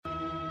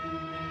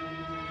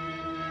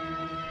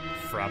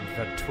From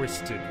the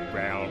twisted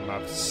realm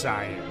of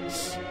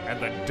science and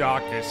the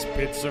darkest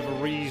pits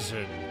of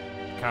reason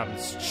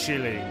comes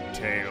chilling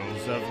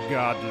tales of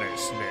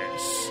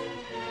godlessness.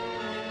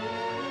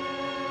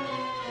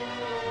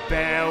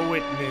 Bear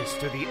witness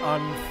to the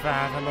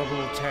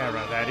unfathomable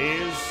terror that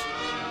is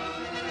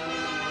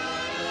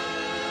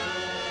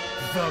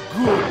the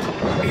Good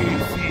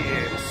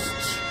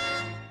Atheist.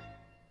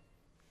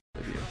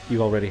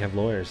 You already have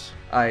lawyers.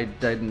 I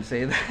didn't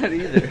say that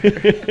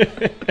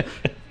either.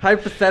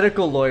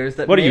 Hypothetical lawyers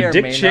that what are may you, or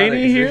Dick may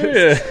Cheney not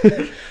exist.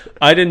 here?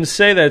 I didn't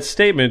say that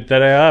statement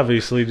that I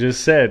obviously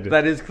just said.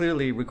 That is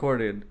clearly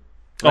recorded.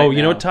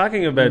 You know,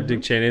 talking about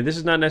Dick Cheney, this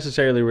is not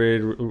necessarily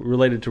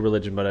related to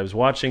religion, but I was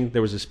watching,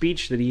 there was a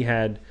speech that he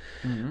had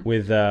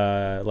with,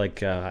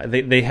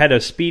 they had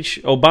a speech,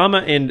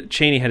 Obama and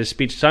Cheney had a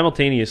speech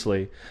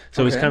simultaneously,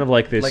 so it was kind of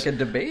like this. Like a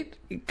debate?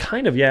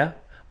 Kind of, yeah,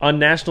 on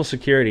national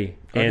security,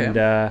 Okay. and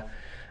I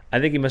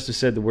think he must have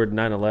said the word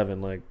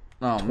 9/11 like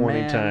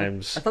 20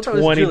 times. I thought that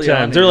was 20 Giuliani.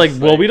 times. They're like,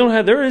 well, we don't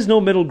have, there is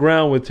no middle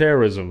ground with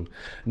terrorism.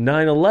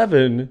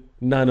 9/11,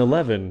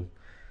 9/11.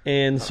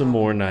 And some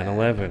more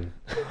 9/11.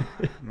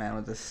 Man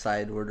with the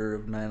side order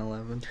of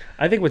 9/11.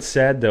 I think what's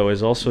sad though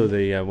is also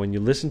the when you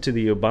listen to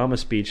the Obama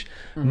speech,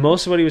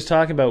 most of what he was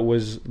talking about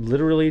was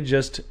literally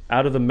just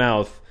out of the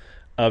mouth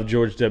of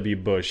George W.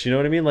 Bush. You know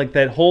what I mean? Like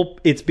that whole,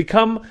 it's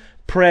become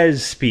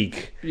Prez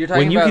speak. You're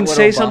talking when you about can what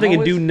say Obama something and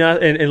was? do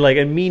nothing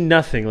and mean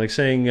nothing, like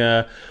saying,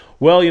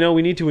 well, you know,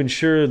 we need to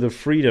ensure the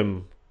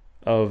freedom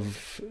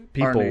of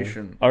people,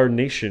 our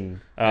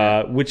nation,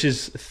 which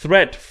is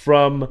threat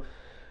from,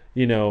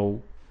 you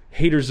know,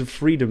 haters of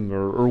freedom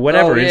or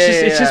whatever.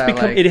 It's just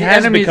become, like, it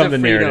has enemies become of the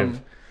freedom.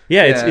 narrative.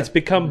 Yeah, it's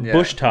become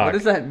Bush talk. What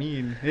does that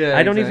mean? Yeah,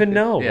 I don't even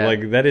know. Yeah.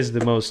 Like that is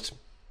the most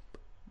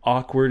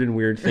awkward and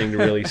weird thing to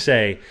really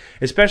say,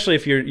 especially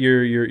if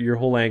your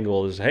whole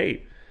angle is,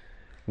 hey,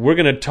 we're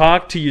gonna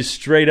talk to you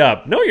straight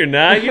up. No, you're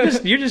not.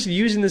 You're just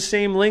using the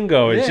same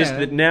lingo. It's just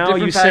that now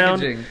you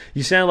sound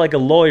like a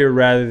lawyer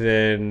rather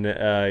than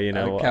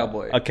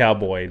a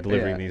cowboy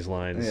delivering these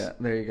lines. Yeah,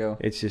 there you go.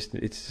 It's just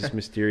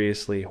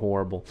mysteriously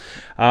horrible.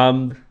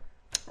 Now,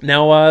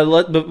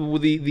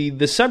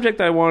 the subject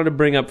I wanted to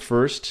bring up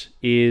first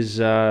is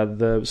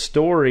the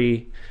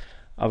story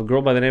of a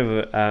girl by the name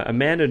of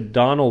Amanda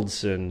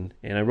Donaldson,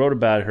 and I wrote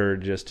about her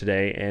just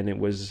today, and it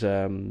was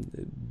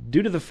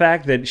due to the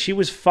fact that she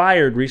was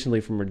fired recently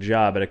from her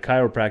job at a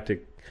chiropractic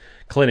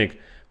clinic.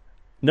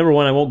 Number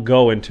one, I won't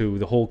go into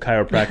the whole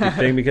chiropractic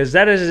thing because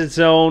that is its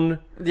own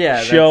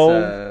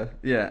show.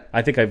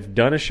 I think I've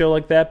done a show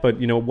like that, but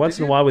you know, once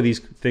in a while with these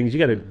things, you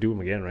got to do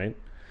them again, right?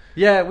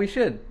 Yeah, we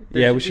should.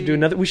 We should do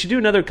another. We should do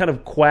another kind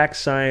of quack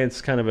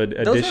science kind of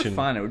edition. Those are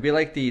fun. It would be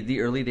like the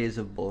early days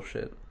of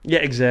bullshit. Yeah,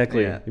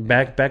 exactly. Yeah.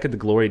 Back at the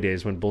glory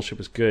days when bullshit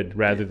was good,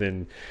 rather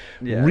than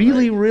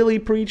really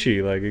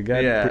preachy. Like it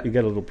got a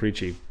little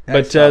preachy.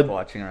 I stopped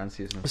watching around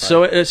season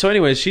 5. So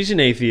anyways, she's an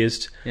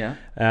atheist. Yeah.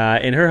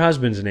 And her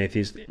husband's an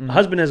atheist.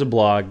 Husband has a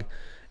blog,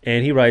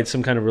 and he writes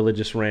some kind of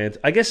religious rant.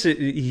 I guess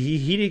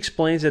he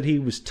explains that he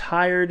was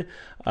tired.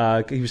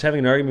 He was having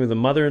an argument with a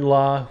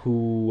mother-in-law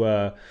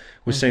who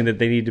was saying that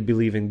they need to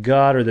believe in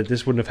God, or that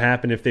this wouldn't have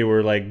happened if they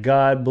were like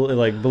God,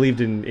 like believed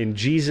in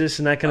Jesus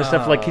and that kind of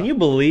stuff. Like, can you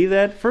believe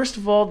that? First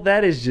of all,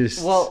 that is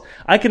just... Well,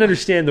 I can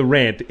understand the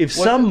rant. If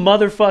some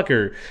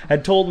motherfucker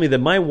had told me that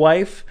my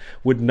wife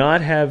would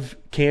not have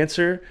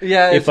cancer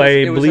if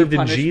I believed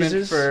in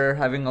Jesus... for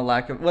having a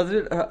lack of... Was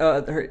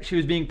it she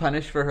was being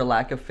punished for her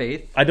lack of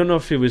faith? I don't know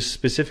if it was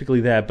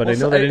specifically that, but I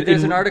know that...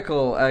 There's an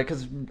article,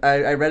 because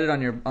I read it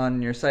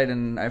on your site,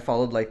 and I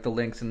followed like the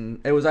links, and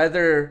it was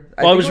either...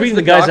 I was reading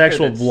the guy's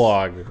actual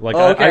blog. Like,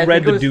 I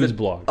read the dude's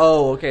blog.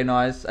 Oh, okay. No,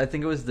 I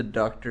think it was the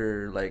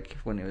doctor, like,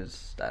 when he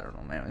was... I don't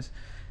know, man. It was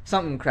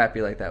something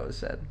crappy like that was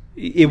said.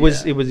 It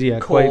was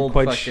cold,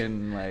 quite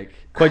fucking, like...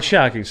 Quite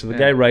shocking. So the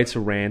guy writes a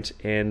rant,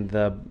 and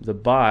the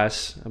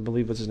boss, I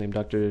believe what's his name,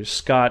 Dr.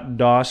 Scott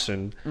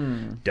Dawson,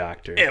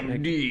 Doctor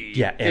MD,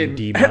 MD,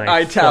 in my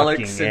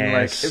italics fucking and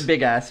ass. like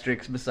big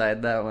asterisks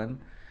beside that one.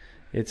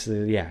 It's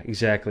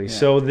exactly. Yeah.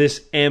 So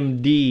this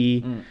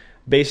MD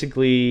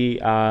basically,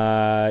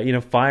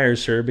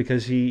 fires her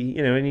because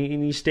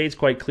he states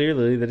quite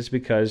clearly that it's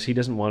because he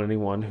doesn't want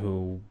anyone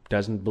who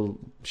doesn't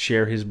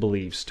share his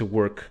beliefs to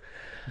work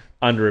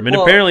under him, and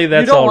apparently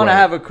that's all right. You don't want to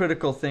have a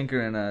critical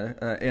thinker in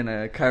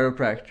a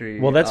chiropractic.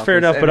 Well, that's fair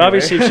enough, but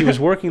obviously, if she was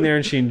working there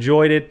and she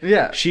enjoyed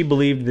it, she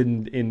believed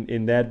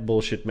in that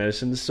bullshit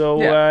medicine. So,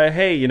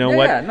 hey, you know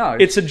what? No,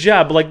 it's a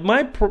job. Like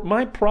my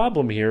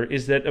problem here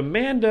is that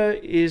Amanda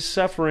is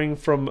suffering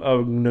from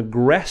an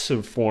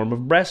aggressive form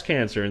of breast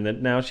cancer, and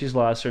that now she's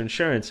lost her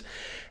insurance,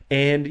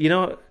 and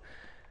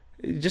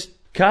just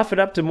cough it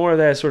up to more of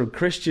that sort of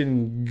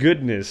Christian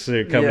goodness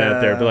coming out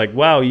there. But like,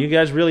 wow, you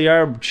guys really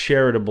are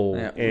charitable.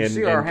 Yeah. And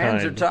see, our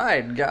hands are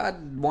tied.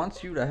 God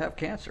wants you to have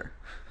cancer.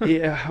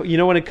 Yeah,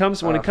 when it comes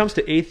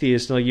to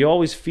atheists, like, you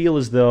always feel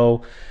as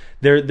though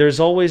there's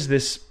always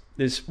this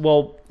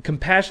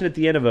compassion at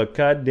the end of a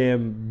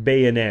goddamn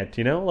bayonet,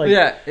 you know? Like,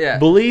 Yeah.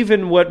 believe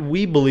in what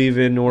we believe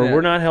in, or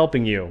we're not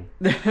helping you.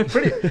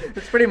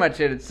 That's pretty much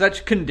it. It's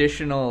such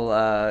conditional.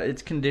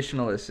 It's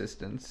conditional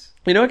assistance.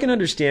 You know, I can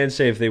understand,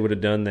 say, if they would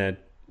have done that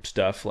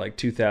stuff like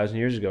 2,000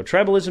 years ago.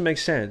 Tribalism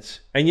makes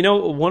sense. And you know,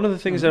 one of the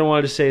things that I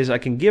wanted to say is I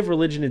can give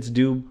religion its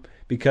due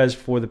because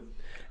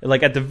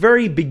at the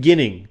very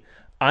beginning,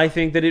 I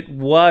think that it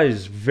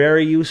was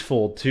very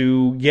useful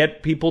to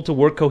get people to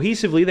work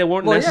cohesively that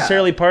weren't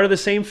necessarily part of the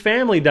same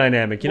family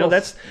dynamic. You know,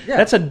 that's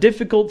a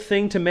difficult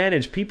thing to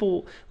manage.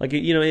 People, like,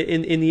 you know,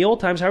 in the old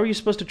times, how are you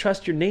supposed to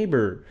trust your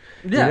neighbor?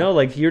 Yeah. You know,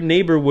 like, your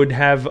neighbor would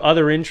have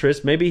other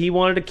interests. Maybe he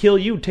wanted to kill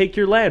you, take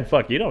your land.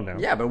 Fuck, you don't know.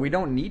 Yeah, but we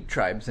don't need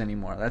tribes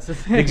anymore. That's the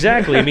thing.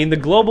 Exactly. I mean, the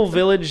global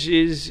village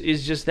is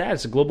just that.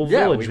 It's a global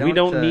village. We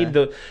don't need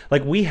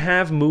we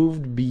have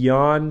moved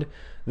beyond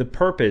the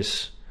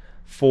purpose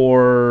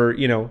for,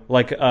 you know,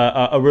 like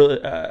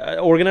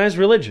organized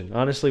religion.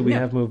 Honestly, we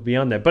have moved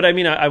beyond that. But I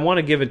mean, I want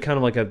to give it kind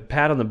of like a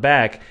pat on the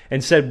back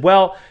and said,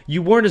 well,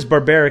 you weren't as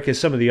barbaric as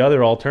some of the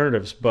other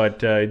alternatives, but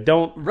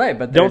don't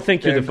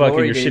think you're the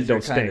fucking your shit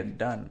don't stink.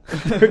 Done.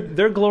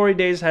 Their glory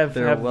days have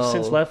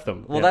since left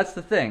them. Well, that's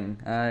the thing.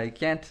 You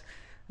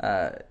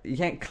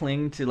can't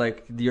cling to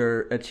like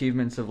your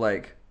achievements of,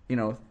 like, you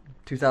know,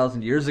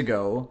 2,000 years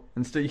ago,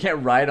 and still you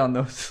can't ride on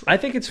those. I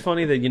think it's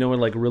funny that, you know,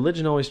 like,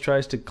 religion always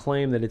tries to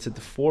claim that it's at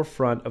the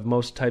forefront of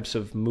most types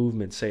of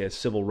movements. Say a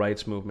civil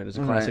rights movement is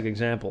a classic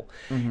example.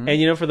 Mm-hmm. And,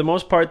 you know, for the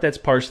most part, that's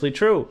partially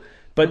true.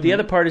 But the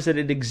other part is that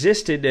it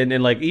existed,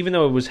 and like, even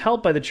though it was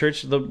helped by the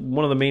church,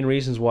 one of the main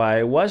reasons why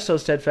it was so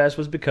steadfast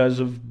was because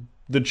of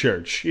the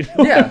church. You know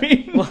what I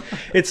mean? Well,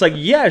 it's like,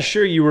 yeah,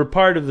 sure, you were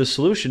part of the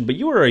solution, but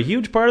you were a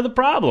huge part of the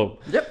problem.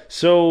 Yep.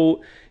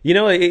 So, you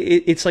know,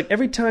 it's like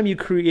every time you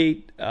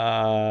create, you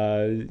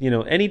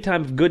know, any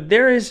time of good,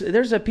 there's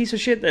a piece of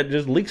shit that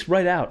just leaks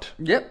right out.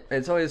 Yep.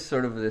 It's always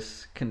sort of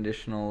this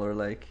conditional, or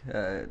like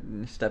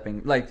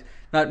stepping, like,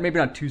 maybe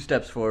not 2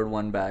 steps forward,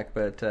 1 back,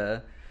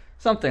 but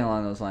something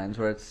along those lines,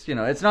 where it's, you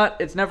know, it's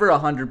never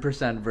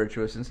 100%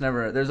 virtuous. It's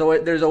never, there's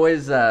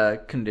always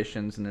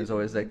conditions, and there's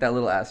always like that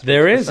little aspect.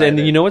 There is, and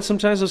you know what?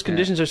 Sometimes those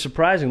conditions are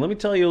surprising. Let me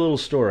tell you a little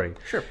story.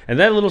 Sure. And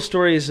that little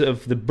story is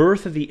of the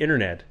birth of the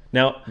internet.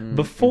 Now,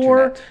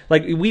 before, internet.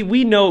 Like,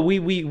 we know, we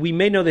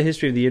may know the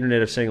history of the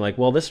internet of saying, like,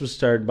 well, this was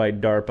started by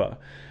DARPA.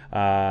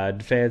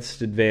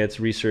 Advanced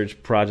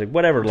Research Project,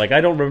 whatever. Like,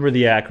 I don't remember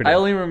the acronym. I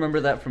only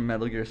remember that from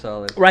Metal Gear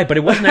Solid. Right, but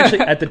it wasn't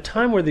actually, at the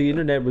time where the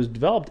internet was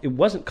developed, it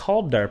wasn't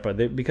called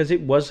DARPA, because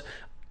it was,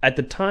 at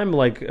the time,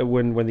 like,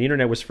 when the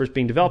internet was first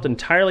being developed,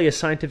 entirely a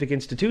scientific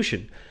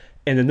institution.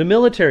 And then the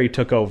military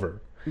took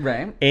over.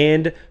 Right.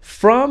 And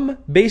from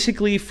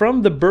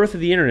the birth of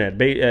the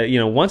internet, you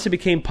know, once it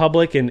became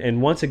public,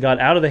 and once it got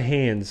out of the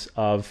hands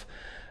of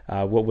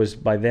what was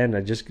by then,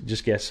 I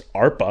just guess,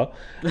 ARPA,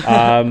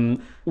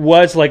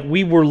 was like,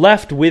 we were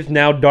left with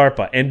now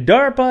DARPA. And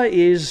DARPA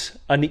is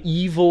an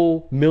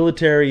evil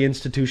military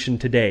institution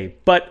today,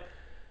 but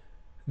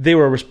they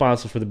were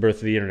responsible for the birth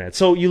of the internet.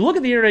 So you look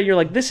at the internet and you're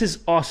like, this is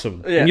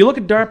awesome. Yeah. And you look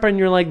at DARPA and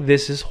you're like,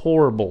 this is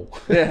horrible.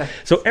 Yeah.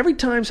 So every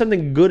time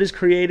something good is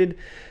created,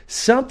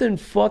 something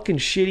fucking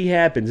shitty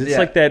happens. It's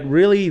like that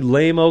really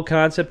lame-o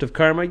concept of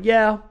karma.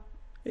 Yeah,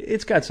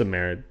 it's got some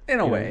merit. In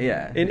a way,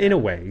 yeah. In a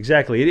way,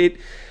 exactly.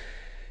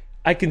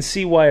 I can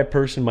see why a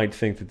person might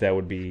think that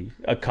would be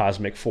a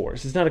cosmic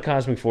force. It's not a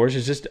cosmic force.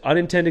 It's just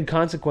unintended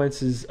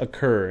consequences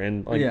occur,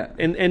 and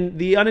and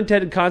the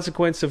unintended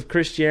consequence of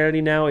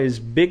Christianity now is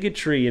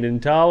bigotry and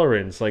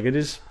intolerance. Like, it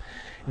is,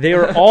 they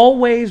are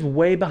always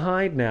way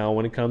behind now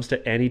when it comes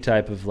to any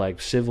type of, like,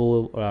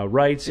 civil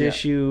rights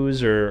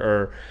issues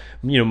or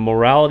you know,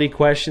 morality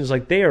questions.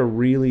 Like, they are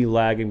really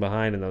lagging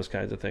behind in those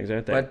kinds of things,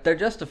 aren't they? But they're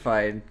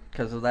justified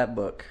because of that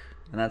book.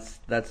 And that's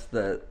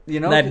the, you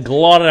know, that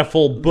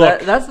glorified book.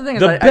 That's the thing.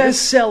 The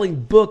best-selling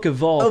book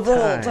of all time. Of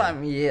all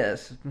time,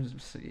 yes.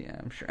 Yeah,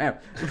 I'm sure.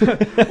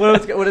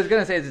 what I was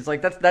gonna say is, it's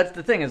like, that's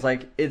the thing. Is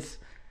like, it's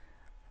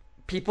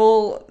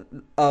people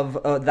of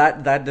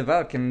that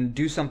devout can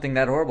do something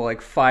that horrible,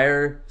 like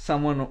fire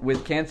someone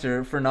with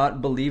cancer for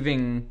not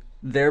believing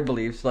their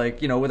beliefs,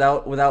 like, you know,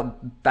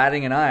 without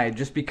batting an eye,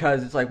 just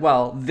because it's like,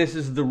 well, this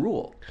is the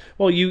rule.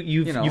 Well,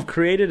 you've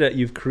created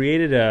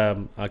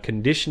a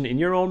condition in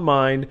your own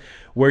mind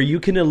where you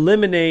can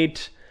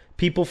eliminate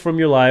people from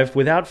your life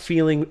without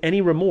feeling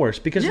any remorse.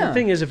 Because the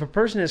thing is, if a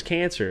person has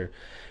cancer,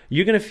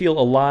 you're going to feel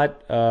a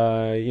lot,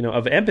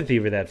 of empathy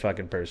for that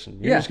fucking person.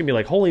 You're just going to be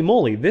like, holy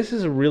moly, this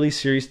is a really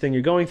serious thing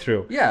you're going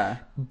through. Yeah.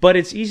 But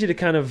it's easy to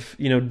kind of,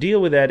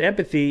 deal with that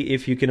empathy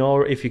if you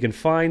can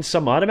find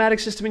some automatic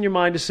system in your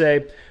mind to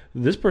say,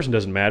 this person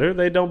doesn't matter.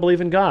 They don't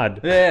believe in God.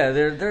 Yeah,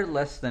 they're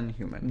less than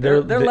human.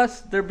 They're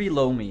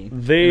below me.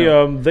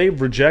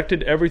 They've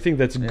rejected everything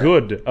that's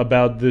good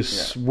about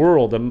this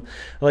world.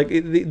 Like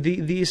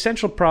the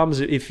essential problem is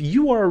if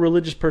you are a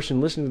religious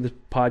person listening to this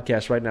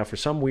podcast right now for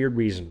some weird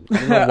reason, I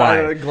don't know why.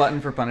 A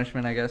glutton for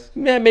punishment, I guess.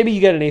 Yeah, maybe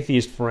you got an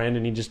atheist friend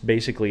and he just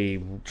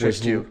basically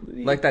tricked you,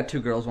 like that 2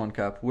 Girls 1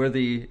 Cup,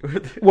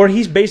 where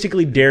he's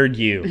basically dared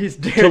you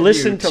to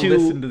listen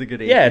to the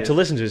good atheist. Yeah, to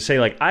listen to it. Say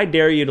like, I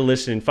dare you to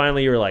listen. And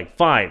finally, you're like,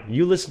 fine.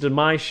 You listen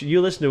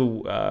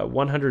to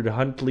 100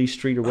 Huntley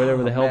Street or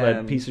whatever the hell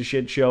that piece of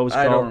shit show is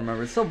called. I don't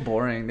remember. It's so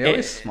boring. They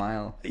always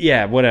smile.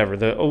 Yeah, whatever.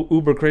 The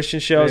uber Christian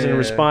shows, and in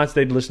response,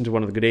 they'd listen to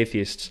one of the good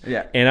atheists.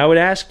 Yeah. And I would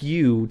ask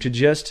you to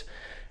just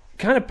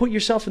kind of put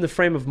yourself in the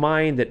frame of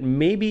mind that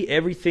maybe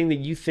everything that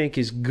you think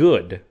is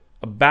good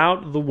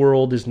about the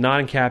world is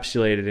not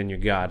encapsulated in your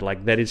God.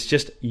 Like that it's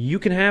just, you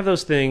can have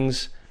those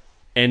things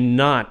and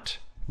not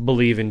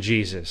believe in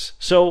Jesus.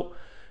 So,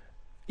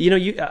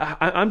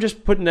 I'm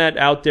just putting that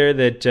out there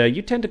that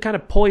you tend to kind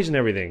of poison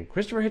everything.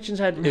 Christopher Hitchens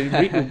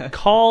had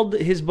called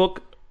his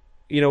book,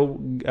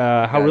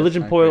 how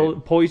religion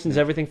poisons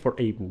everything for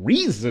a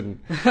reason,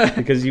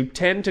 because you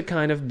tend to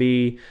kind of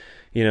be,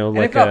 and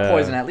like if not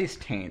poison, at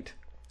least taint.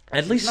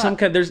 At least some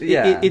kind.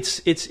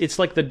 It's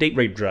like the date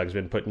rape drug's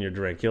been put in your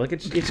drink. You're like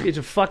it's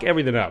a fuck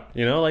everything up.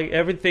 Like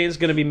everything's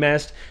gonna be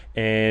messed,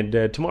 and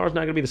tomorrow's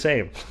not gonna be the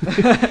same.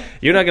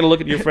 You're not gonna look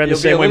at your friend the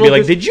same way and be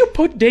like, "Did you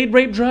put date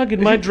rape drug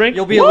in my drink?"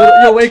 You'll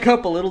wake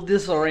up a little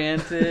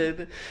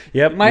disoriented.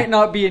 Yep, you might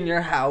not be in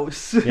your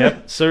house.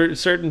 Yep,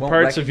 certain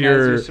parts of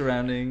your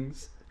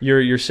surroundings.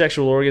 Your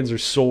sexual organs are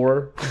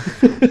sore.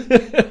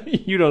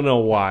 You don't know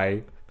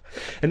why.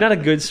 And not a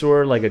good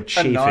sore, like a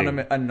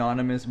chafing.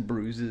 Anonymous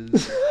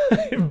bruises.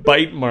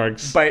 Bite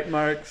marks.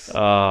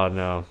 Oh,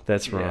 no.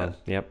 That's wrong.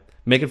 Yep.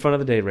 Making fun of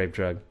the date rape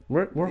drug.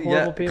 We're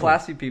horrible people.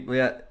 Classy people,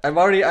 yeah. I'm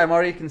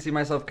already can see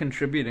myself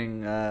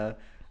contributing a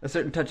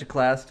certain touch of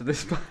class to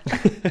this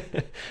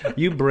podcast.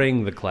 You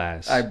bring the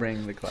class. I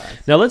bring the class.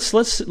 Now, let's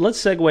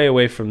segue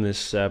away from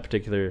this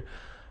particular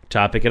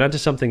topic and onto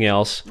something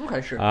else.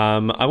 Okay, sure.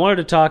 I wanted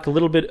to talk a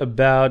little bit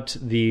about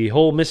the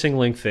whole missing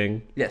link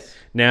thing. Yes.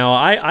 Now,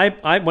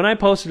 I when I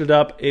posted it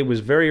up, it was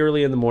very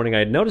early in the morning. I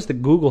had noticed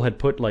that Google had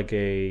put like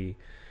a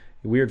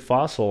weird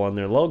fossil on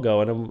their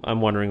logo, and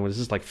I'm wondering, was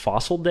this like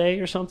Fossil Day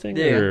or something?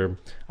 Yeah. Or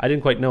I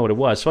didn't quite know what it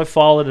was, so I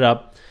followed it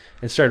up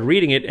and started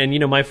reading it, and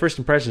my first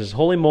impression is,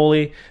 holy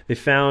moly, they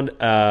found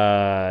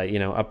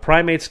a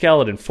primate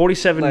skeleton,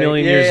 47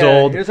 million years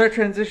old. Here's our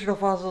transitional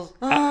fossils.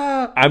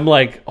 I'm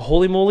like,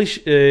 holy moly,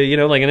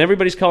 and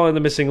everybody's calling it the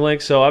missing link,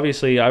 so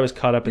obviously I was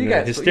caught up in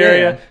the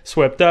hysteria,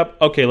 swept up.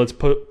 Okay, let's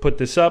put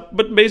this up.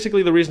 But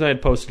basically the reason I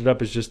had posted it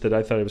up is just that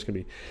I thought it was going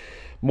to be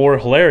more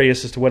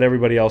hilarious as to what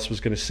everybody else was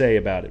going to say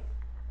about it.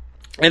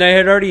 And I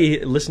had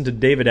already listened to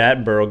David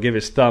Attenborough give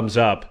his thumbs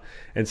up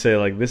and say,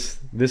 like, this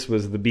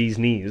was the bee's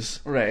knees.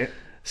 Right.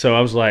 So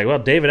I was like, well,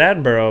 David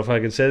Attenborough, if I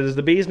could say this is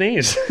the bee's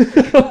knees.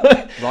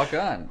 Rock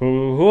on.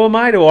 Who am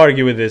I to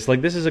argue with this?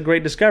 Like, this is a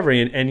great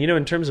discovery. And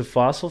in terms of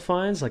fossil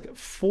finds, like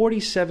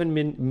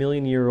 47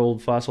 million year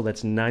old fossil,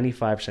 that's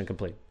 95%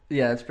 complete.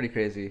 Yeah, that's pretty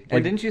crazy.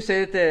 And didn't you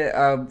say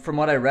that from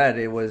what I read,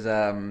 it was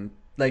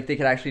like they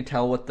could actually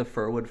tell what the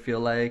fur would feel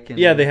like? And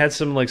yeah, they had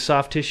some like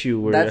soft tissue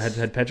where it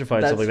had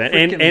petrified, stuff like that,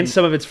 and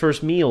some of its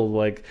first meal.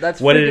 Like,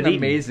 what did it eat?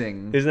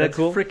 Amazing. Isn't that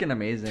cool? Freaking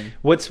amazing.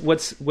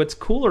 What's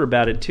cooler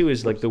about it too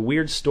is like the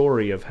weird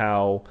story of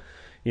how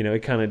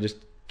it kind of just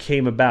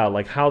came about,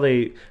 like how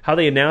they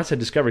announced the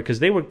discovery, because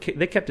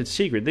they kept it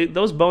secret.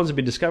 Those bones have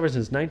been discovered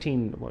since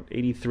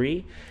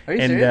 1983. Are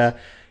you serious?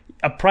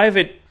 A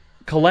private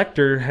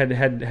collector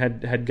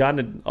had gotten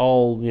it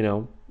all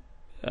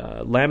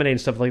laminated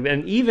and stuff like that,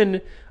 and even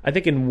I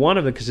think in one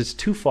of it, because it's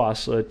two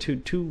fossils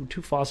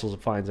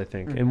it finds, I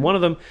think. In one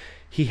of them,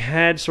 he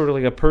had sort of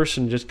like a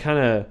person just kind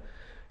of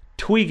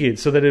tweak it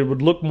so that it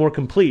would look more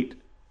complete.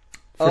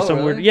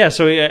 Really? Yeah.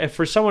 So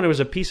for someone, it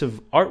was a piece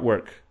of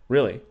artwork,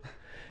 really.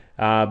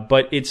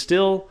 But it's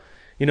still,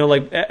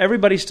 like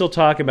everybody's still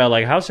talking about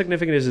like how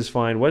significant is this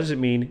find? What does it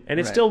mean? And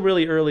it's still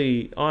really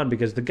early on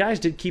because the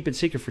guys did keep it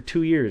secret for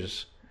 2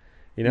 years.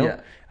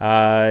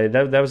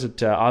 That was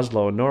at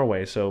Oslo in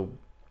Norway. So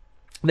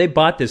they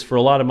bought this for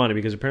a lot of money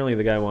because apparently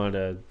the guy wanted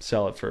to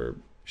sell it for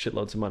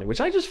shitloads of money,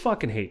 which I just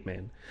fucking hate,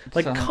 man.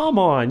 Like, come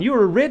on, you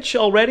are rich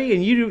already,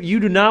 and you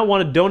do not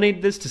want to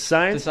donate this to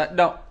science?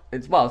 No,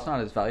 it's not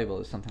as valuable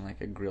as something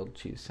like a grilled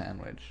cheese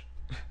sandwich.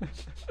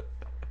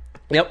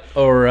 Yep,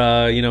 or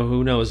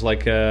who knows,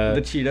 like the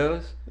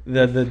Cheetos,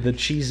 the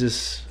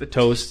cheeses, the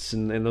toasts,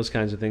 and those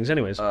kinds of things.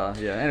 Anyways,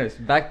 Anyways,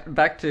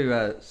 back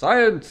to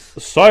science.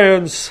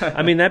 Science.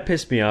 I mean, that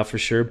pissed me off for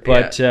sure,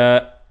 but.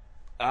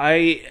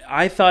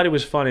 I thought it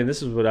was funny, and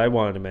this is what I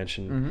wanted to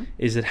mention,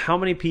 is that how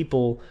many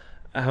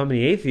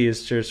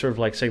atheists are sort of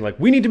like saying, like,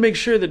 we need to make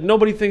sure that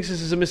nobody thinks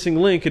this is a missing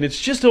link, and it's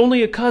just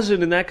only a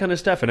cousin and that kind of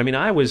stuff. And I mean,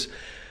 I was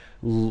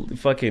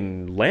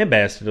fucking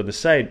lambasted on the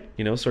site,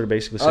 sort of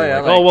basically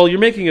saying, well, you're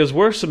making as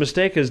worse a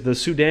mistake as the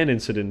Sudan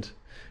incident.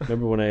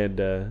 Remember when I had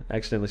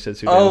accidentally said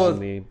Sudan in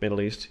the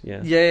Middle East?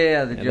 Yeah.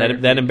 Yeah.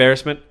 And that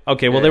embarrassment?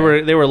 Okay, well,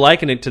 they were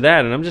likening it to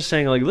that, and I'm just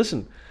saying, like,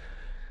 listen,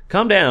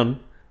 calm down.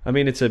 I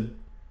mean,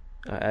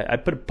 I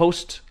put a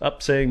post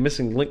up saying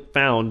missing link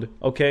found.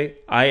 Okay,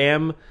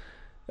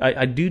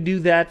 I do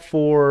that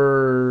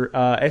for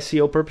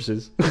SEO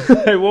purposes.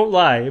 I won't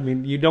lie. I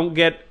mean, you don't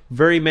get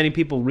very many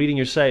people reading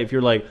your site if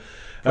you're like,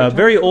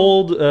 very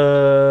old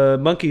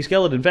monkey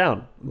skeleton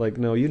found. Like,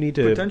 no, you need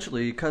to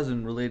potentially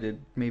cousin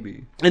related,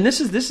 maybe. And this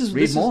is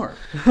read more.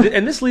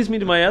 And this leads me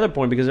to my other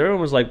point, because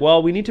everyone was like,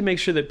 well, we need to make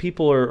sure that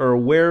people are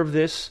aware of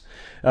this.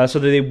 So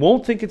that they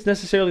won't think it's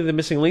necessarily the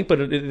missing link,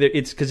 but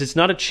it's because it's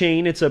not a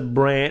chain; it's a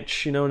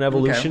branch, an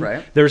evolution. Okay,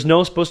 right. There's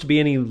no supposed to be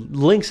any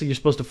links that you're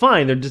supposed to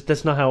find.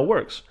 That's not how it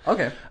works.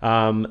 Okay.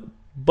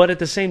 But at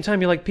the same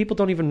time, you're like, people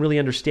don't even really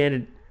understand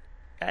it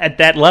at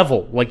that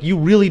level. Like, you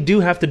really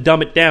do have to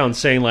dumb it down,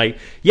 saying like,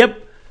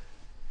 "Yep,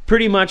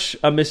 pretty much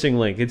a missing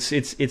link."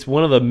 It's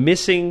one of the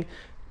missing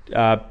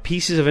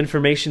pieces of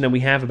information that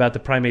we have about the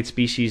primate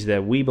species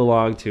that we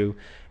belong to.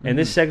 And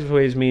this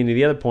segues me into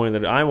the other point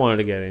that I wanted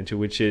to get into,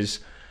 which is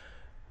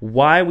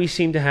why we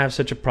seem to have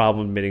such a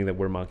problem admitting that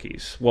we're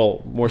monkeys.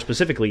 Well, more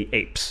specifically,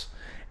 apes.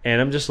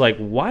 And I'm just like,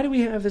 why do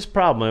we have this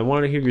problem? I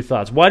wanted to hear your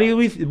thoughts. Why do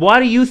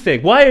you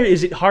think? Why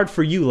is it hard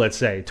for you, let's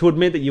say, to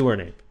admit that you were an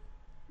ape?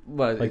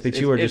 Well, like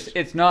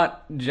it's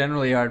not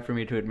generally hard for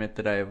me to admit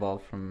that I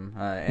evolved from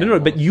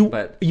animals. No,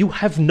 but you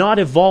have not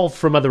evolved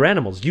from other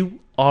animals. You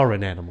are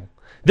an animal.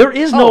 There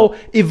is no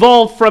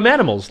evolve from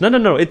animals.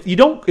 No. You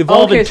don't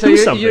evolve into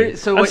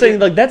something. I'm saying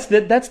like that's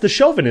the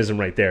chauvinism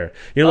right there.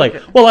 You're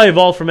like, well, I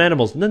evolved from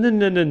animals.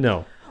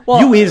 No. Well,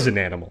 you is an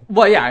animal.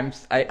 Well, yeah,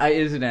 I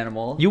is an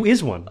animal. You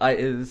is one.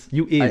 I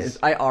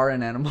are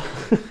an animal.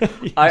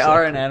 I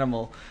are an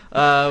animal.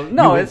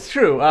 No, it's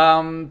true.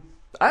 I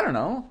don't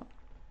know.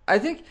 I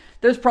think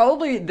there's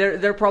probably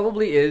there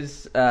probably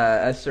is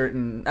a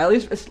certain, at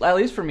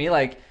least for me,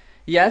 like.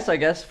 Yes, I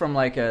guess from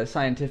like a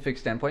scientific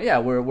standpoint, yeah,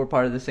 we're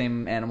part of the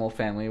same animal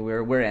family.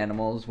 We're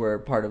animals. We're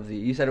part of the.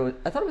 You said it was.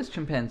 I thought it was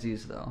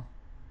chimpanzees though.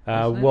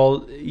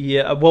 Well,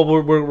 yeah. Well,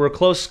 we're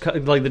close.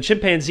 Like the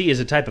chimpanzee is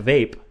a type of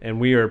ape, and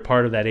we are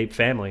part of that ape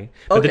family.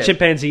 But the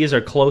chimpanzee is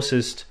our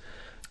closest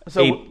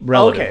ape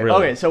relative. Okay,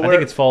 really. So I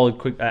think it's followed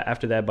quick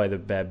after that by the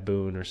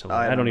baboon or something.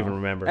 I don't even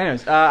remember.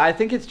 Anyways, I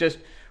think it's just.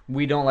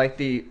 We don't like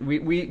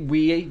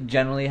we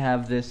generally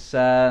have this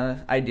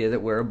idea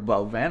that we're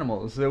above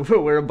animals, that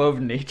we're above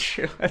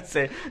nature. Let's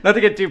say, not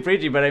to get too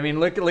preachy, but I mean,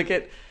 look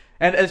at,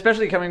 and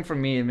especially coming from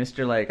me,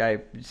 Mr. Like I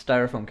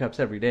styrofoam cups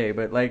every day,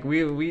 but like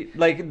we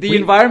like the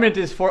environment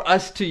is for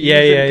us to use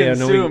and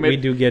consume. No, we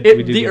do get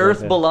the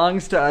earth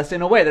belongs to us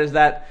in a way. There's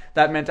that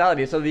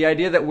mentality. So the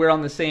idea that we're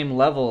on the same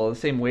level, the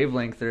same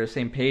wavelength, or the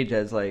same page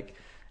as like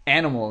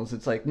animals,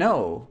 it's like,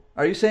 no.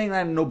 Are you saying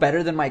I'm no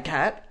better than my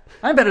cat?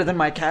 I'm better than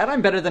my cat.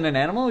 I'm better than an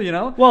animal,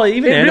 Well,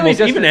 even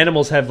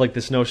animals have like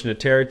this notion of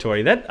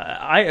territory. That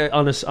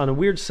on a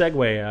weird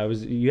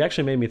segue, you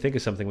actually made me think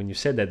of something when you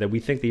said that we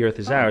think the Earth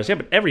is ours. Yeah,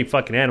 but every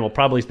fucking animal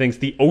probably thinks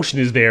the ocean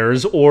is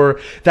theirs, or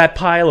that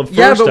pile of fur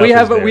stuff is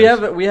theirs.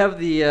 we have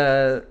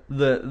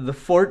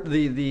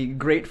the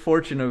great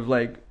fortune of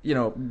like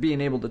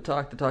being able to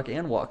talk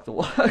and walk the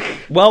walk.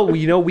 Well,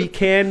 we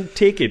can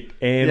take it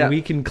and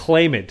we can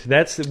claim it.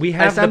 We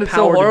have the power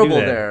so horrible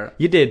to do that. There.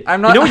 You did.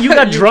 I'm not. You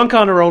got drunk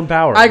on our own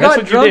power. I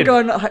got drunk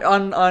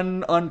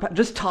on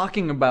just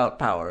talking about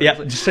power. Yeah,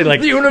 like, just say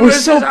like, we're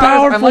so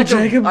powerful,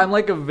 Jacob. I'm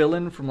like a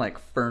villain from like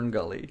Fern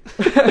Gully.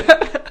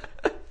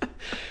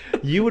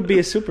 You would be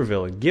a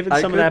supervillain. Given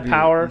some of that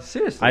power,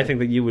 seriously, I think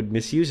that you would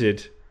misuse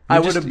it. I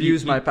would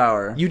abuse my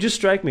power. You just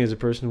strike me as a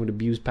person who would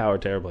abuse power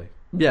terribly.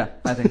 Yeah,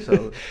 I think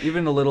so.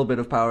 Even a little bit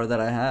of power that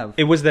I have.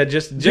 It was that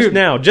just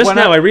now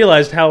I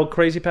realized how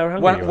crazy power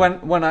hungry you are.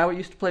 When I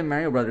used to play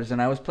Mario Brothers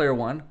and I was player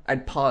 1,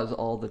 I'd pause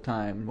all the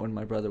time when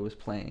my brother was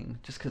playing,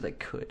 just because I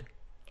could.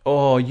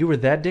 Oh, you were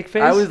that dick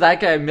face? I was that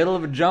guy, middle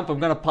of a jump, I'm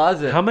going to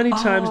pause it. How many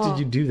times did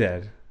you do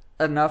that?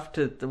 Enough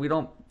we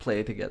don't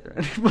play together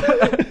anymore.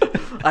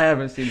 I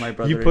haven't seen my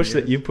brother You pushed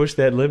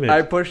that limit.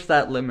 I pushed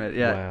that limit,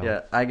 yeah. Wow. Yeah,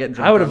 I get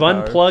drunk. I would have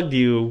unplugged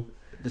you.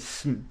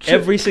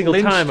 Every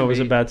single time I was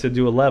about to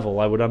do a level,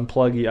 I would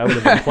unplug you. I would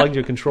have unplugged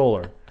your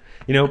controller.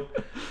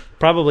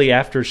 Probably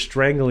after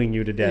strangling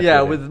you to death.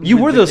 Yeah, you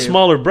were the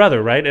smaller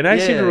brother, right? And I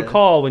seem to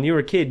recall when you were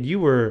a kid, you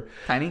were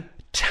tiny.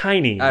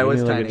 I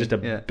was tiny. Like just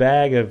a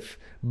bag of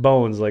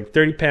bones, like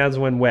 30 pounds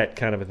when wet,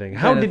 kind of a thing.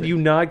 How did you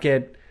not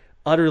get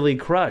utterly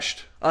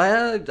crushed?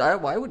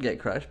 I would get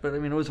crushed, but I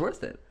mean, it was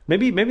worth it.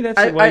 Maybe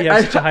that's why you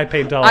have such a high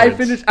pain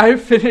tolerance. I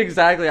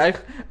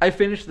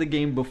finished the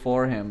game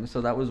before him,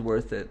 so that was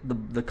worth it.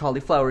 The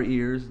cauliflower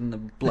ears and the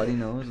bloody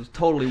nose was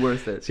totally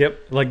worth it. Yep,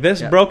 like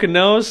this broken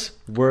nose,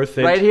 worth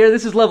it. Right here,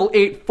 this is level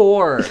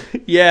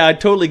 8-4. Yeah, I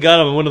totally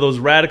got him in one of those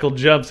radical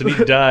jumps, and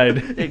he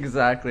died.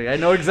 Exactly, I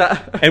know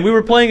exactly. And we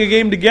were playing a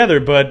game together,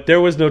 but there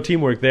was no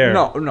teamwork there.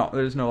 No,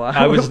 there's no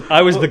I.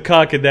 I was the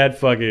cock in that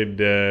fucking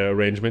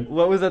arrangement.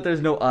 What was that?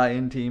 There's no I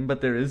in team,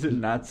 but there is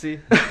in Nazi.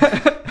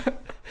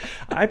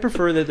 I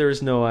prefer that there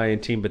is no I in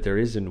team, but there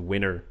is in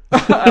winner.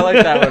 I like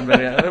that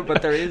one,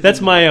 but there is.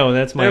 That's my own.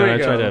 That's my There own. we I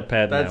go. try to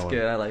patent That's that one.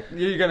 good. I like.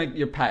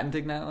 You're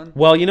patenting that one.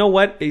 Well, you know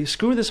what?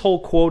 Screw this whole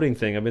quoting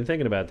thing. I've been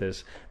thinking about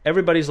this.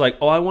 Everybody's like,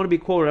 "Oh, I want to be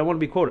quoted. I want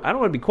to be quoted." I don't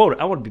want to be quoted.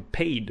 I want to be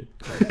paid.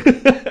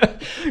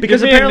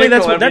 Because Give me a apparently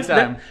that's nickel what every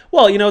time.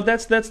 well, you know,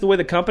 that's the way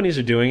the companies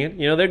are doing it.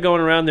 You know, they're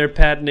going around, they're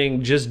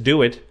patenting "just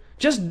do it."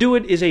 Just do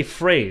it is a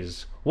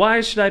phrase.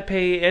 Why should I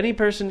pay any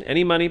person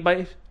any money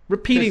by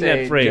repeating To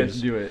say, that phrase?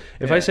 "Just do it."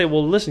 If Yeah. I say,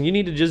 "Well, listen, you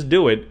need to just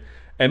do it,"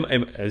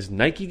 is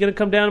Nike going to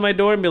come down to my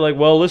door and be like,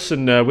 "Well,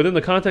 listen, within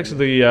the context of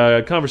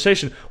the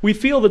conversation, we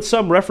feel that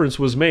some reference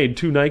was made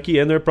to Nike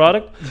and their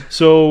product,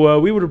 so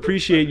we would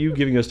appreciate you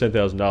giving us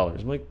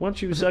 $10,000." I'm like, "Why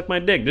don't you suck my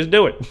dick? Just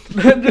do it.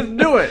 Just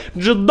do it.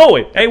 Just do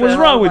it. Hey, what's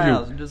wrong with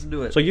you? Just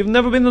do it. So you've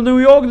never been to New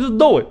York? Just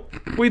do it.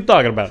 What are you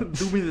talking about?"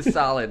 Do me the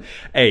solid.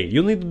 Hey,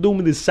 you need to do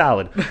me this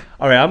solid.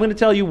 All right, I'm going to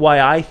tell you why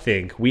I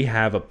think we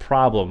have a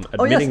problem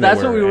Oh yes, admitting that's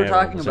that what we were we're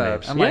talking animals and about.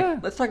 apes. I'm Yeah.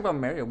 like, let's talk about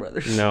Mario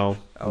Brothers. No,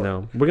 Oh.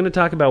 no. We're going to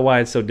talk about why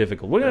it's so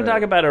difficult. We're going to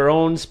talk about our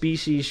own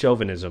species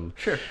chauvinism.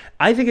 Sure.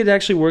 I think it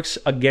actually works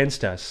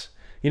against us.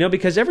 You know,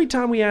 because every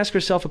time we ask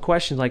ourselves a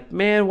question like,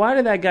 man, why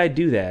did that guy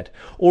do that?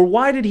 Or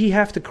why did he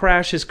have to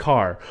crash his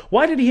car?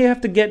 Why did he have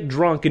to get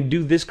drunk and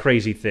do this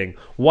crazy thing?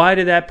 Why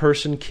did that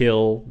person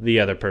kill the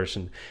other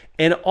person?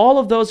 And all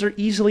of those are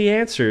easily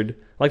answered.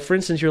 Like, for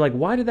instance, you're like,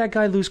 why did that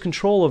guy lose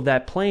control of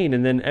that plane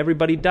and then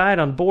everybody died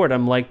on board?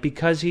 I'm like,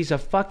 because he's a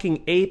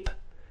fucking ape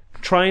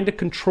trying to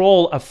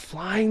control a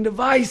flying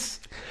device.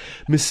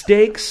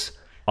 Mistakes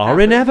are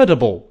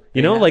inevitable.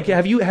 You know, like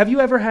have you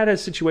ever had a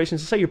situation?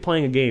 Let's say you're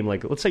playing a game,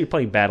 like let's say you're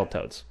playing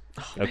Battletoads.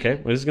 Okay,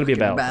 well, this is going to be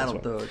a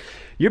Battletoads. Battletoad.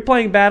 You're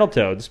playing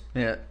Battletoads,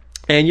 Yeah.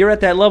 and you're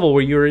at that level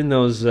where you're in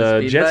those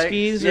Speed jet bikes?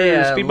 skis Yeah,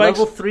 or speed bikes.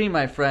 level 3,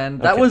 my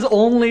friend. That Okay. was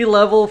only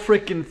level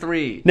freaking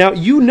 3. Now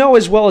you know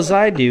as well as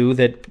I do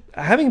that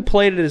having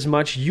played it as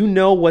much, you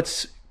know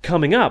what's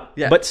coming up.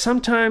 Yeah. But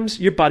sometimes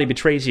your body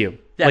betrays you.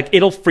 Yeah. Like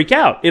it'll freak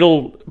out.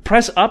 It'll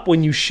press up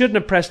when you shouldn't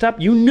have pressed up.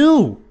 You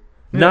knew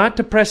not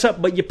to press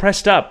up, but you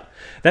pressed up.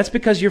 That's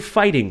because you're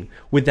fighting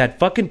with that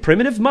fucking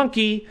primitive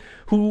monkey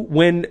who,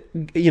 when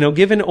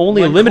given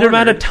only a When limited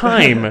amount of cornered.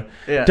 time,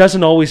 Yeah.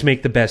 doesn't always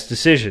make the best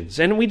decisions.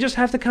 And we just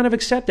have to kind of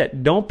accept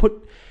that. Don't put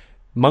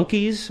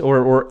monkeys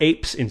or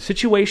apes in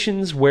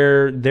situations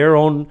where their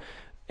own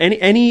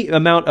any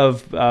amount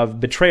of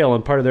betrayal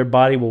on part of their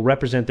body will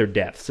represent their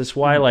deaths. That's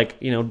why,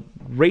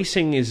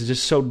 racing is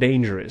just so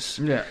dangerous.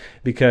 Yeah.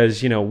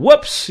 Because,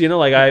 whoops,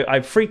 I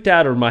freaked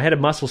out or I had a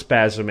muscle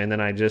spasm and then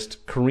I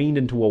just careened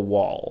into a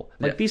wall.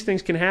 Like, Yeah. these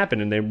things can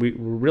happen and we're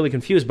really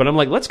confused. But I'm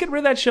like, let's get rid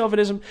of that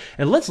chauvinism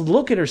and let's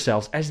look at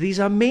ourselves as these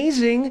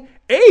amazing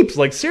apes.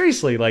 Like,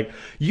 seriously, like,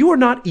 you are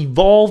not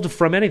evolved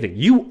from anything.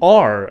 You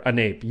are an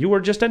ape. You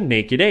are just a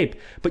naked ape.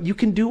 But you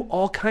can do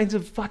all kinds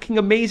of fucking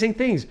amazing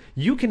things.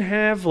 You can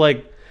have,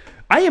 I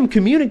am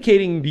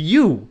communicating to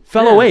you,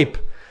 fellow Yeah. ape,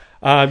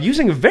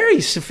 using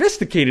very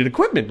sophisticated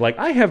equipment. Like,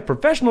 I have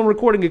professional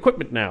recording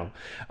equipment now,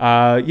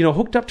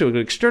 hooked up to an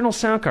external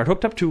sound card,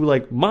 hooked up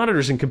to,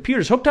 monitors and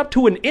computers, hooked up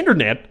to an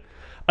internet,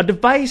 a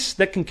device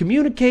that can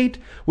communicate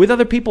with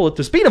other people at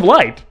the speed of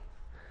light.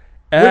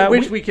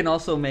 Which we can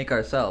also make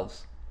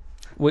ourselves.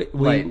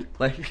 Light.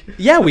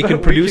 Yeah, we can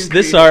produce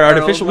this create our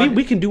artificial. own light.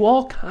 We can do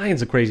all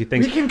kinds of crazy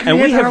things. We can And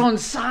create our have- own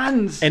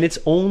suns. and it's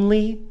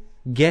only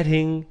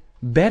getting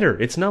better.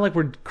 It's not like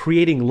we're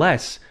creating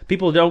less.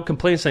 People don't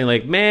complain saying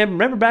like, man,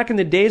 remember back in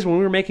the days when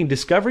we were making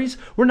discoveries?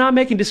 We're not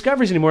making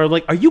discoveries anymore.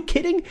 Like, are you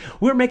kidding?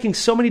 We're making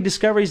so many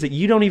discoveries that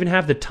you don't even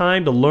have the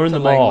time to learn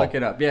them all. Look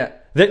it up. Yeah.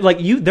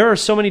 There are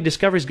so many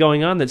discoveries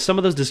going on that some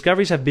of those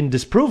discoveries have been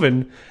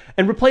disproven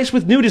and replaced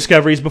with new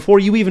discoveries before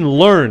you even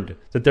learned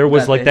that there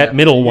was that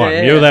middle one.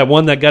 Yeah. That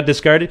one that got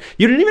discarded.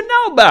 You didn't even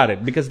know about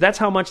it because that's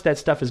how much that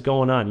stuff is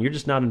going on. You're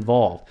just not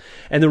involved.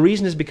 And the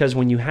reason is because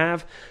when you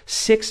have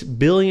 6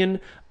 billion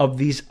of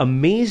these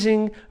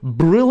amazing,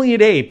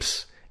 brilliant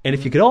apes, and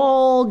if you could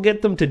all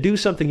get them to do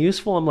something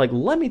useful, I'm like,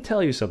 let me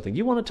tell you something.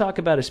 You want to talk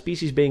about a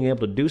species being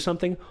able to do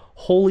something?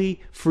 Holy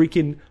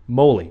freaking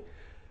moly.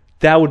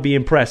 That would be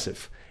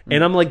impressive.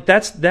 And I'm like,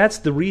 that's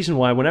the reason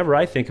why whenever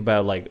I think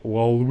about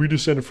we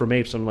descended from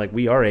apes, I'm like,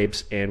 we are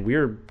apes and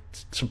we're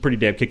some pretty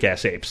damn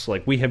kick-ass apes.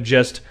 Like, we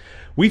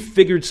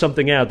figured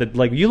something out that,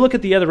 you look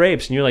at the other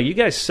apes and you're like, you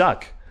guys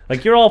suck.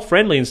 Like, you're all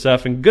friendly and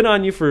stuff and good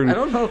on you for I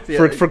don't know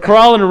if for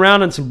crawling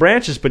around on some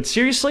branches. But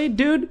seriously,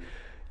 dude,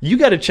 you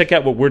got to check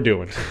out what we're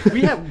doing.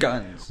 We have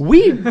guns.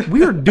 We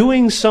are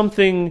doing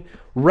something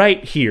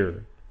right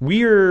here.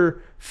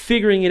 We're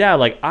figuring it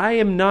out. Like, I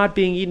am not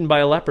being eaten by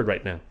a leopard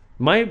right now.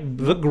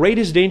 The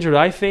greatest danger that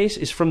I face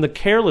is from the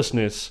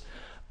carelessness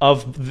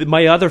of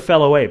my other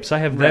fellow apes. I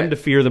have them to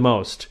fear the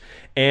most.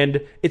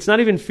 And it's not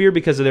even fear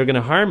because they're going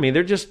to harm me.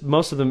 They're just,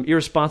 most of them,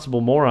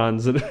 irresponsible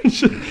morons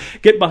that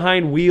get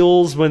behind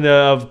wheels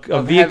of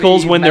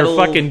vehicles when they're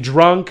fucking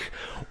drunk.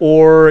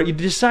 Or you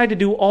decide to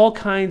do all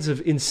kinds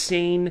of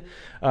insane,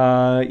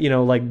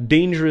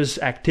 dangerous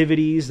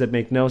activities that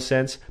make no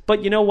sense.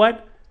 But you know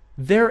what?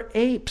 They're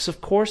apes.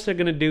 Of course they're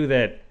going to do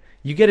that.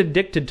 you get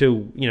addicted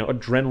to,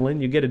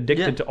 adrenaline. You get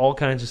addicted to all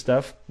kinds of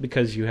stuff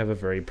because you have a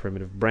very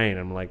primitive brain.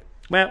 I'm like,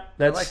 well,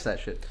 that's... I like that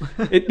shit.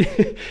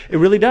 it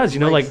really does.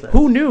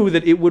 Who knew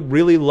that it would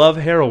really love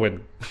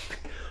heroin?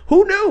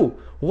 Who knew?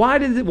 Why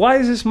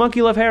does this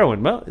monkey love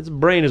heroin? Well, its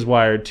brain is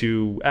wired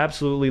to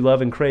absolutely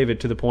love and crave it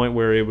to the point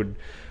where it would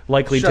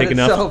likely shut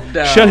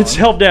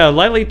itself down,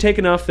 likely take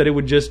enough that it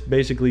would just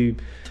basically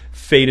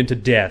fade into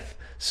death.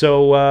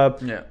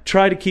 So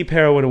try to keep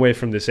heroin away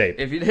from this ape.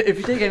 If you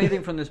take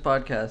anything from this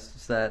podcast,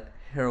 it's that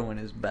heroin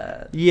is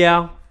bad.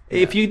 Yeah.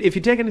 If you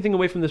take anything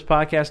away from this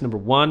podcast, number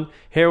 1,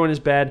 heroin is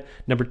bad.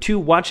 Number 2,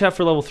 watch out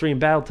for level 3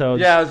 in Battletoads.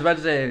 Yeah, I was about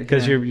to say,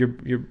 because your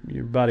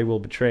body will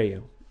betray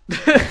you.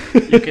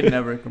 You can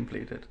never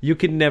complete it. You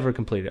can never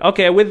complete it.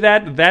 Okay, with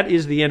that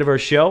is the end of our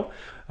show.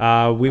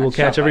 We will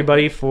catch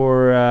everybody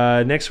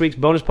for next week's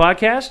bonus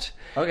podcast.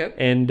 Okay.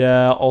 And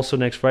also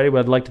next Friday,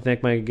 I'd like to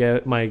thank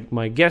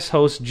my guest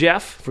host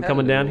Jeff for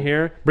coming down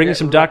here, bringing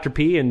some Dr.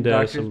 P and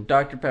some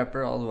Dr.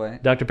 Pepper all the way.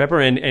 Dr. Pepper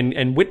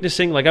and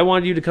witnessing. Like I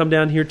wanted you to come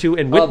down here too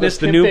and witness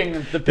the new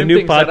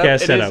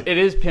podcast setup. It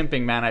is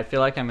pimping, man. I feel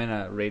like I'm in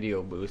a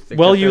radio booth.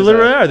 Well, you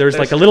literally are. There's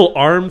like a little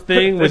arm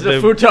thing. There's a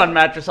futon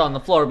mattress on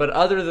the floor, but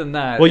other than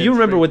that, well, you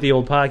remember what the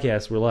old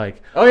podcasts were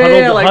like? Oh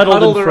yeah, like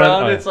huddled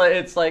around.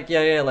 It's like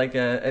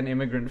an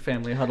immigrant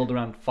family huddled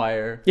around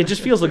fire. It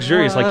just feels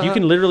luxurious. Like you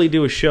can literally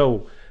do a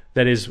show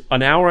that is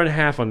an hour and a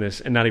half on this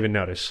and not even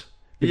notice.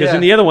 Because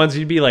in the other ones,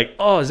 you'd be like,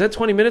 oh, is that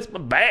 20 minutes? My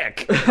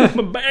back.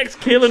 My back's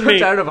killing me. I'm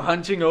tired of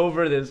hunching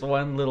over this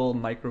one little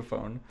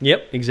microphone.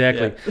 Yep,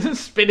 exactly. Yeah.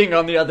 Spitting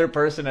on the other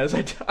person as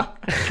I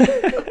talk.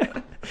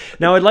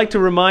 Now, I'd like to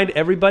remind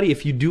everybody,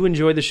 if you do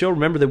enjoy the show,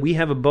 remember that we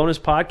have a bonus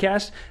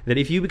podcast that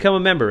if you become a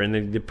member,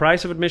 and the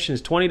price of admission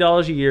is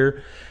 $20 a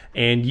year,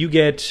 and you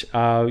get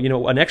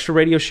an extra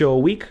radio show a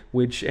week,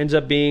 which ends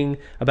up being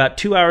about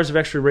 2 hours of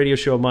extra radio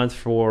show a month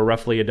for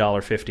roughly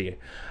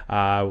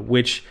 $1.50,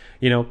 which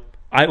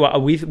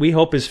we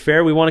hope is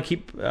fair. We want to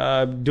keep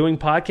doing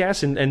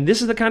podcasts, and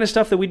this is the kind of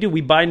stuff that we do.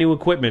 We buy new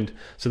equipment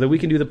so that we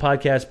can do the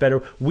podcast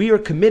better. We are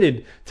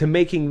committed to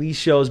making these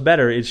shows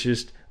better. It's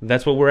just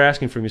that's what we're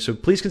asking from you. So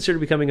please consider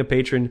becoming a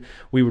patron.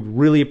 We would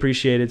really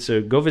appreciate it. So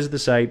go visit the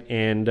site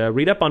and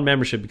read up on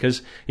membership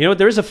because,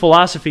 there is a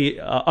philosophy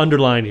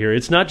underlined here.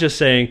 It's not just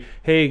saying,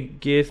 hey,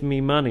 give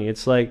me money.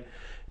 It's like,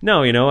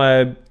 no,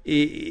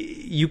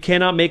 you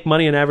cannot make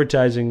money in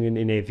advertising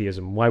in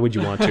atheism. Why would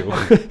you want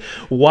to?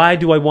 Why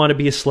do I want to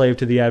be a slave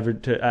to the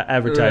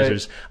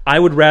advertisers? Right. I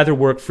would rather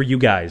work for you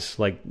guys,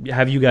 like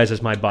have you guys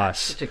as my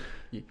boss.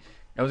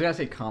 I was going to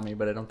say commie,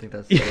 but I don't think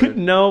that's the word.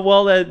 No,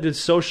 well, it's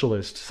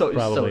socialist,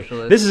 probably.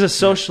 Socialist. This is a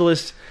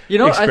socialist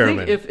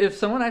experiment. I think if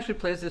someone actually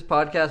plays this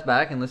podcast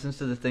back and listens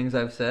to the things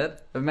I've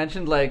said, I've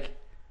mentioned,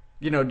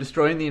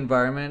 destroying the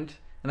environment,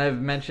 and I've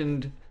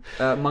mentioned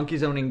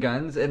monkeys owning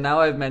guns, and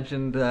now I've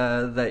mentioned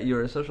that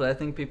you're a socialist. I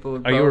think people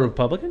would Are you a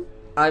Republican?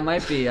 I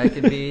might be. I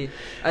could be.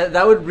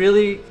 That would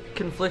really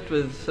conflict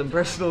with some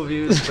personal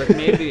views, but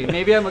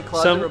maybe I'm a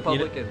closet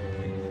Republican.